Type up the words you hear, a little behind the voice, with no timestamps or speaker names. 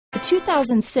The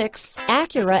 2006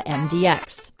 Acura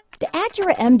MDX. The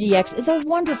Acura MDX is a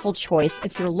wonderful choice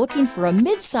if you're looking for a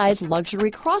mid-size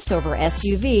luxury crossover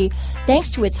SUV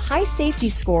thanks to its high safety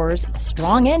scores,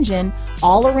 strong engine,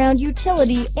 all-around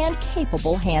utility, and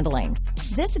capable handling.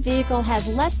 This vehicle has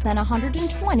less than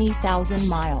 120,000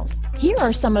 miles. Here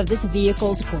are some of this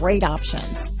vehicle's great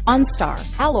options: OnStar,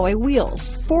 alloy wheels,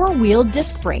 four-wheel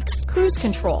disc brakes, cruise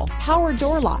control, power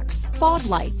door locks, fog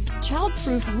lights,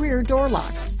 child-proof rear door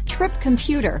locks, trip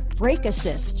computer, brake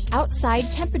assist, outside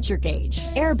temperature gauge,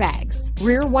 airbags,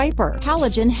 rear wiper,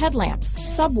 halogen headlamps,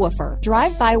 subwoofer,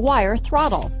 drive-by-wire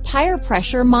throttle, tire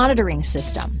pressure monitoring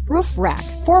system, roof rack,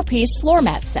 4-piece floor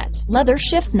mat set, leather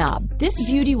shift knob. This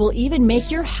beauty will even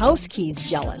make your house keys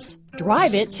jealous.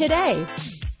 Drive it today.